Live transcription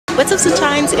What's up,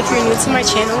 sunshines? If you're new to my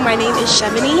channel, my name is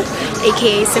Chevanie,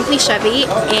 aka SimplyChevy,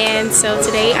 and so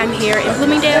today I'm here in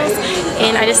Bloomingdale's,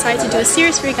 and I decided to do a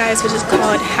series for you guys which is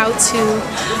called How to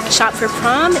Shop for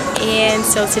Prom. And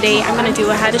so today I'm going to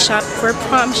do a how to shop for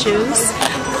prom shoes.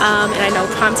 And I know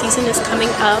prom season is coming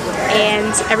up,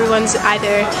 and everyone's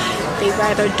either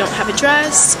don't have a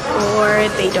dress or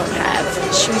they don't have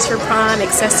shoes for prom,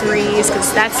 accessories,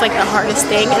 because that's like the hardest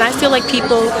thing. And I feel like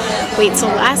people wait till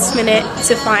last minute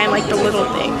to find like the little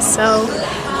things. So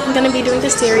I'm gonna be doing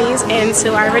this series, and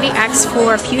so I already asked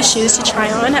for a few shoes to try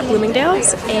on at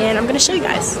Bloomingdale's, and I'm gonna show you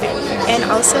guys. And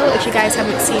also, if you guys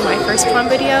haven't seen my first prom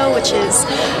video, which is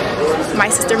my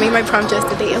sister made my prom dress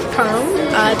the day of prom,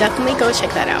 definitely go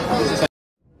check that out.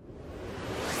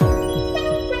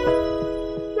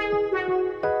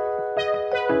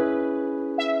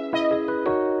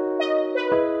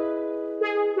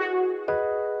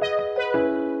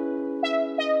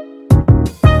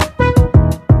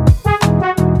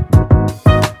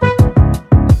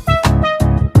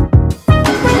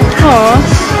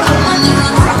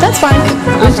 That's fine.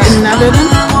 Another one?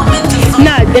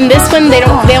 No, in this one they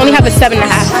only have a 7.5. Okay.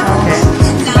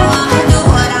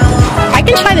 I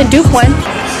can try the Duke one.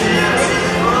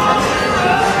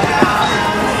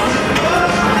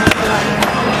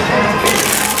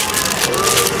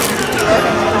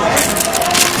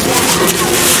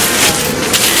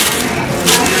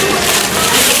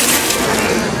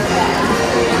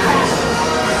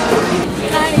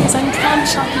 Guys, I'm prom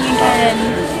shopping again.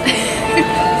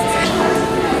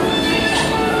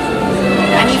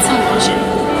 I need some lotion.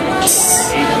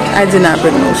 I did not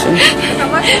bring lotion.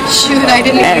 Shoot, I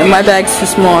didn't. And my bag's too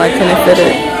small, I couldn't fit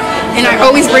it. And I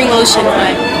always bring lotion,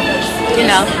 but you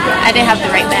know, I didn't have the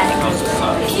right bag.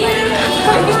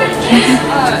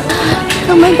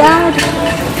 Oh my god.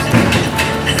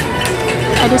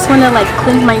 I just want to like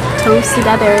clink my toes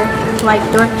together like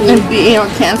Dorothy. And be on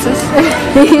Kansas?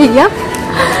 Yep.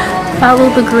 Follow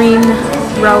the green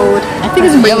road. I think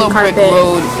it's a yellow brick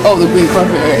road. Oh, the green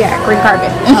carpet. Right? Yeah, green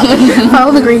carpet.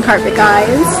 Follow the green carpet,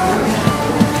 guys.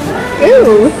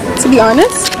 Ew. To be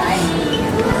honest,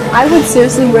 I would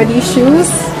seriously wear these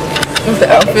shoes. With the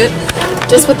outfit?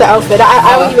 Just with the outfit.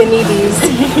 I don't even need these.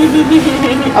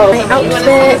 Oh, my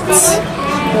outfit.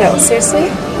 No,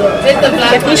 seriously?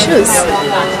 Get these shoes.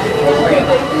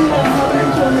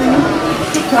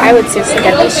 I would seriously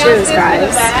get these shoes,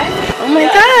 guys. Oh my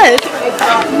god.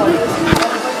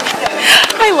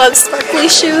 I love sparkly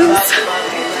shoes.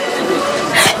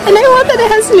 And I love that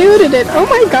it has nude in it. Oh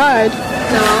my god.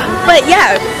 But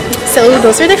yeah, so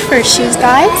those are the first shoes,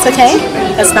 guys, okay?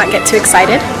 Let's not get too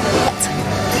excited.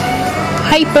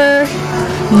 Hyper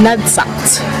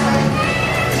Nudsot.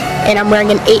 And I'm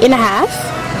wearing an 8.5.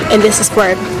 And this is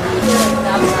for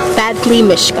Badly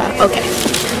Mishka. Okay.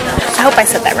 I hope I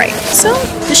said that right. So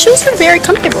the shoes were very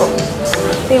comfortable.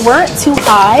 They weren't too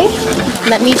high.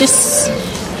 Let me just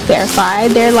verify.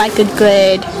 They're like a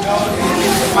good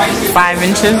 5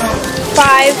 inches?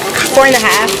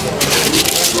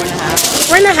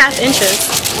 4.5 inches.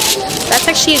 That's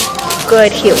actually a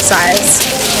good heel size.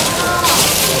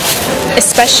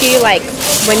 Especially like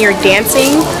when you're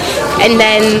dancing, and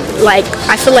then like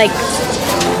I feel like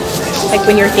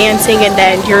when you're dancing and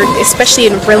then you're especially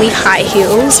in really high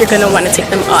heels, you're gonna want to take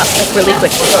them off like really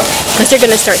quickly because they're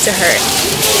gonna start to hurt,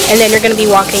 and then you're gonna be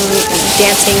walking and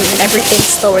dancing and everything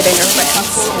slower than your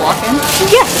friends. Walking?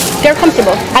 Yeah, they're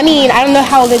comfortable. I mean, I don't know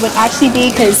how they would actually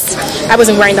be because I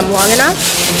wasn't wearing them long enough.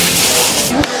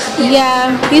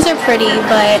 Yeah, these are pretty,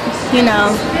 but you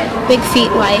know, big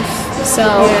feet life. So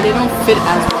yeah, they don't fit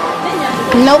as well.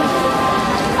 Nope.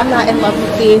 I'm not in love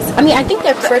with these. I mean, I think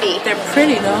they're pretty. They're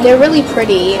pretty though. They're really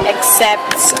pretty,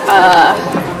 except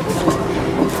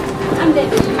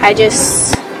I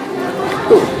just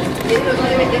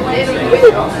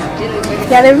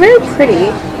yeah, they're very pretty.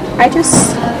 I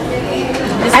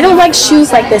don't like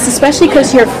shoes like this, especially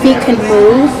because your feet can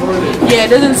move. Yeah, it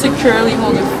doesn't securely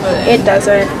hold your foot. It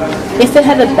doesn't. If it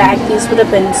had a bag, these would have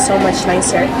been so much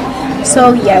nicer.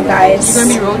 So yeah, guys. You're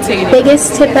gonna be rotating.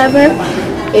 Biggest tip ever.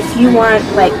 If you want,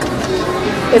 like,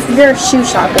 if you're shoe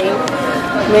shopping,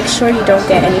 make sure you don't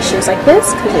get any shoes like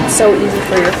this because it's so easy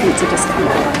for your feet to just come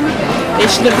out.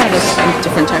 They should have had a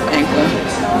different type of ankle.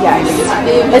 Yes.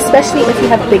 Especially if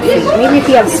you have big feet. Maybe if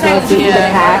you have small feet, you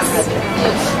can pass.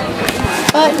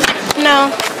 But, no.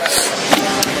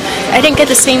 I didn't get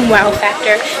the same wow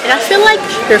factor. And I feel like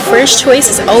your first choice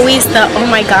is always the oh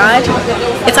my god.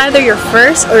 It's either your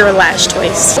first or your last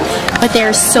choice. But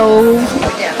they're so,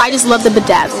 I just love the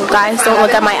bedazzle. Guys, don't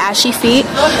look at my ashy feet,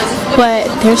 but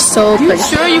they're so pretty. You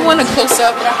sure you want a close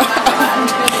up?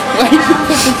 Why you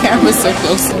put the camera so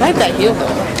close? I like that heel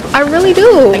though. I really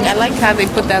do. Like, I like how they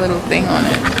put that little thing on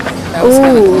it. That was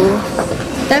ooh,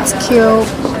 that's cute.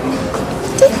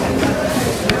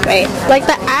 Wait, like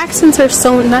the accents are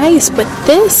so nice, but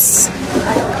this,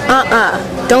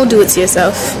 don't do it to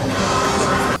yourself.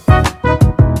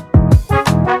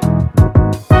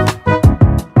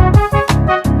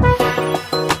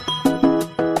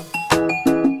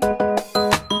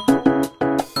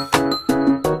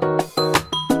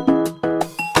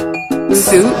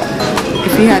 Suit.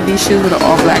 If you had these shoes with an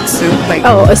all black suit, like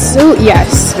oh, a suit,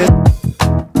 yes.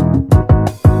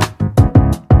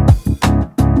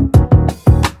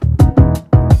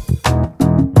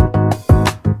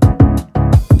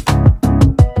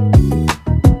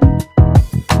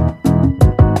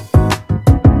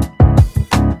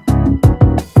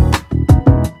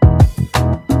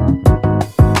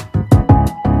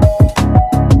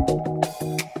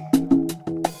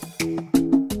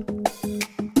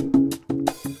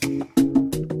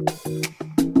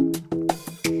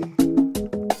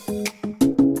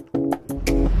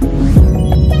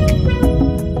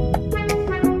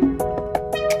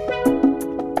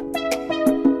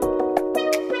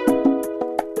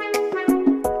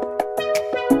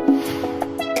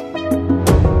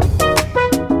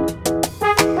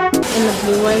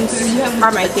 Blue ones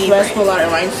are my favorite.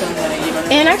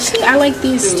 And actually, I like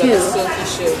these too.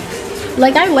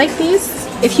 Like, I like these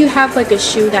if you have like a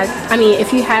shoe that, I mean,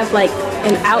 if you have like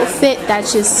an outfit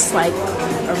that's just like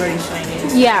already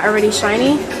shiny. Yeah, already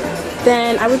shiny.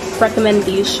 Then I would recommend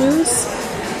these shoes.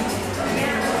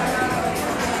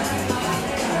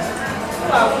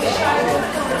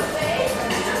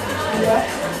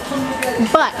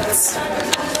 But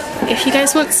if you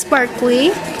guys want sparkly,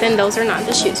 then those are not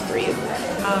the shoes for you.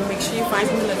 Make sure you find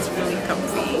something that's really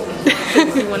comfy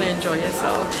if you want to enjoy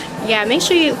yourself. Yeah, make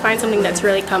sure you find something that's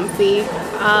really comfy.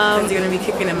 Because you're going to be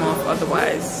kicking them off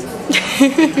otherwise.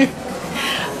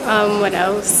 What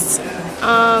else?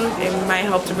 It might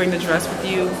help to bring the dress with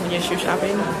you when you're shoe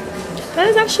shopping. That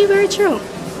is actually very true.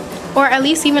 Or at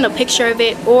least even a picture of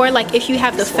it. Or like if you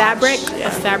have the fabric, a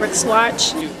fabric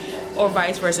swatch. Or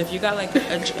vice versa. If you got like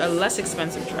a less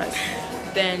expensive dress,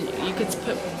 then you could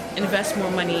invest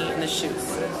more money in the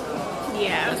shoes.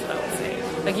 Yeah. That's what I would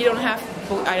say. Like, you don't have,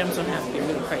 both items don't have to be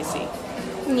really pricey.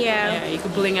 Yeah. Yeah, you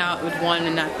could bling out with one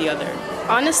and not the other.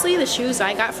 Honestly, the shoes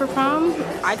I got for prom,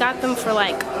 I got them for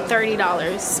like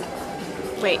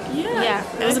 $30. Wait, yeah,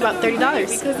 it was about $30.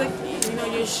 Because like, you know,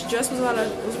 your dress was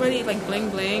was already like bling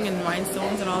bling and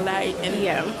rhinestones and all that, and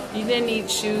yeah, you didn't need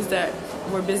shoes that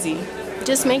were busy.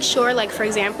 Just make sure, like for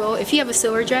example, if you have a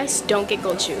silver dress, don't get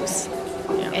gold shoes.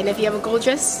 Yeah. And if you have a gold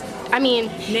dress, I mean,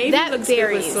 navy that looks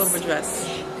varies. Good with silver dress.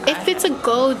 If it's a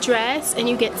gold dress and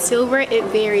you get silver, it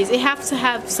varies. It has to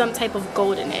have some type of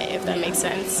gold in it, if that makes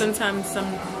sense. Sometimes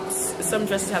some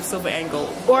dresses have silver and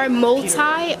gold. Or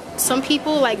multi. Some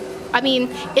people like. I mean,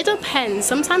 it depends.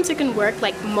 Sometimes it can work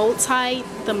like multi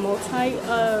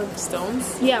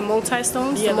stones. Yeah, multi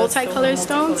stones. Yeah, the multicolored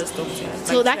stones. Yeah.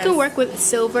 So like that can work with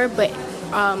silver, but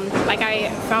like I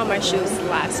found my shoes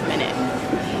last minute.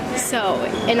 So,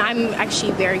 and I'm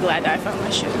actually very glad that I found my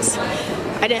shoes.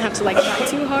 I didn't have to like try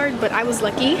too hard, but I was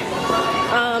lucky.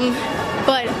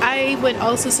 But I would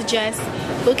also suggest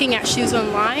looking at shoes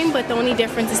online, but the only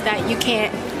difference is that you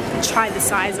can't try the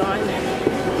size on.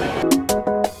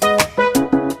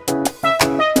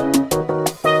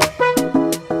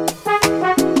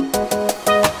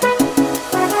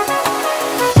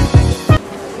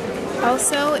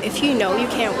 Also, if you know you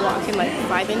can't walk in like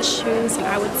 5-inch shoes, and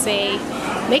I would say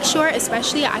make sure,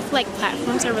 especially I feel like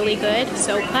platforms are really good.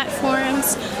 So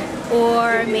platforms,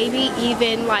 or maybe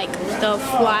even like the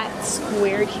flat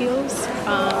squared heels.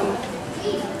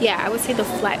 Yeah, I would say the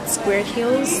flat squared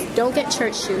heels. Don't get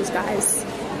church shoes, guys.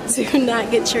 Do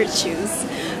not get church shoes.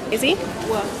 Is he?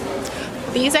 What?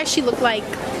 These actually look like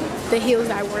the heels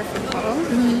I wore for prom.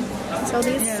 Mm-hmm. So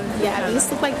these, yeah,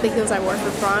 these look like the heels I wore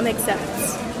for prom, except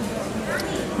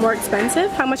more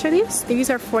expensive. How much are these? These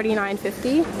are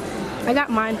 $49.50. I got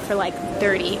mine for like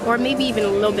 30, or maybe even a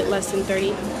little bit less than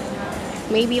 30.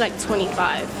 Maybe like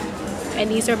 25. And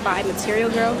these are by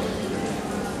Material Girl.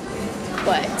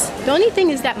 But the only thing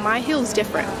is that my heel's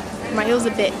different. My heel's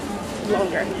a bit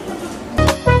longer.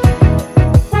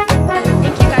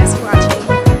 Thank you guys for watching.